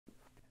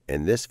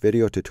In this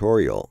video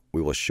tutorial,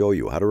 we will show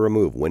you how to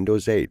remove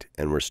Windows 8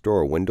 and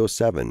restore Windows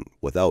 7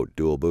 without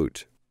dual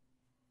boot.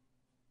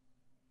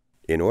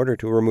 In order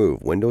to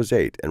remove Windows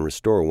 8 and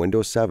restore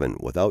Windows 7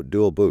 without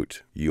dual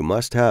boot, you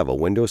must have a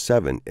Windows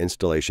 7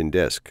 installation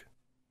disk.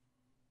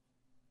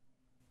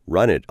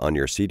 Run it on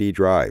your CD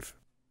drive.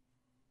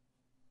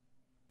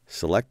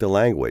 Select the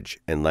language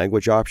and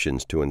language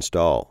options to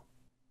install.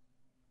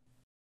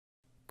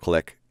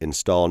 Click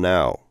Install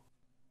Now.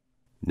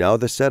 Now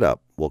the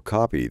setup will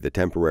copy the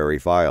temporary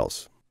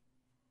files.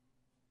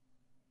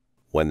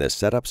 When the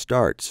setup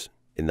starts,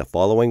 in the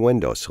following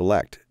window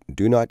select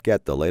Do not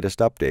get the latest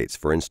updates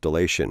for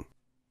installation.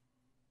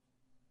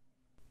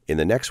 In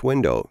the next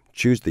window,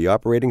 choose the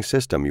operating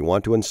system you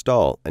want to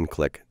install and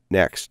click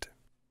Next.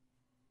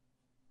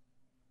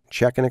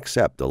 Check and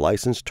accept the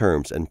license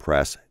terms and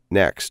press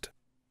Next.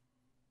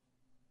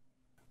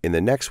 In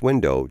the next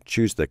window,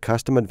 choose the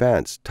Custom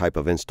Advanced type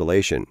of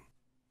installation.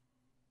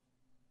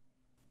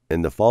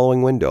 In the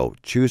following window,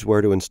 choose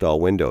where to install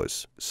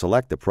Windows.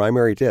 Select the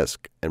primary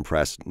disk and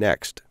press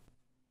Next.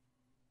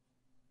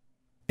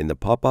 In the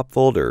pop-up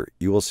folder,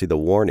 you will see the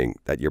warning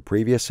that your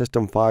previous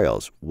system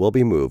files will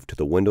be moved to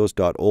the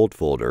windows.old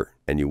folder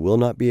and you will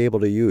not be able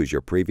to use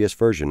your previous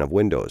version of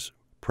Windows.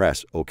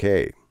 Press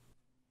OK.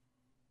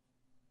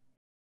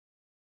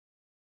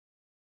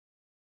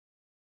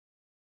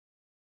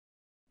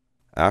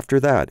 After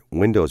that,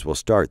 Windows will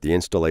start the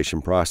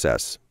installation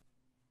process.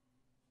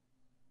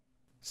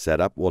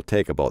 Setup will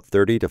take about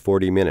 30 to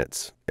 40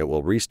 minutes. It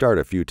will restart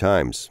a few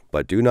times,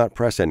 but do not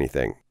press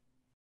anything.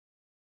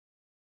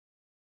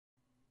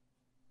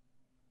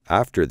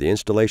 After the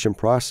installation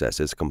process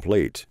is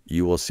complete,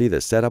 you will see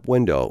the setup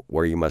window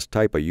where you must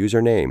type a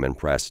username and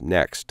press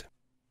Next.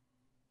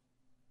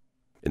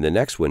 In the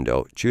next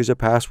window, choose a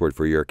password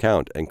for your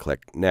account and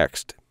click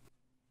Next.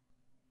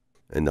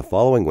 In the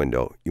following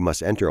window, you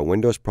must enter a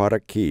Windows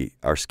product key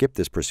or skip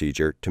this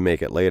procedure to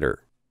make it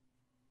later.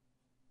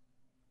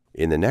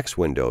 In the next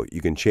window,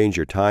 you can change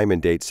your time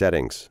and date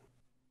settings.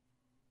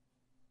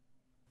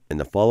 In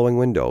the following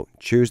window,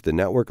 choose the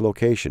network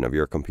location of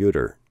your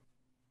computer.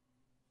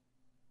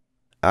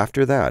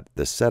 After that,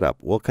 the setup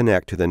will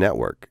connect to the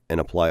network and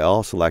apply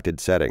all selected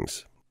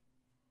settings.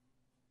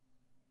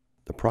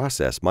 The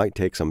process might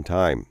take some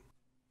time.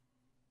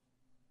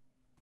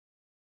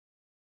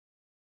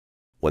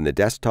 When the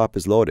desktop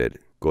is loaded,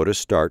 go to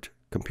Start,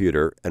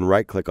 Computer, and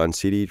right-click on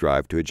CD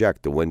drive to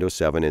eject the Windows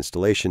 7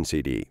 installation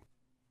CD.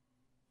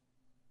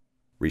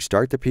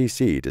 Restart the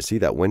PC to see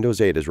that Windows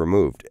 8 is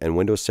removed and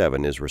Windows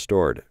 7 is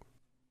restored.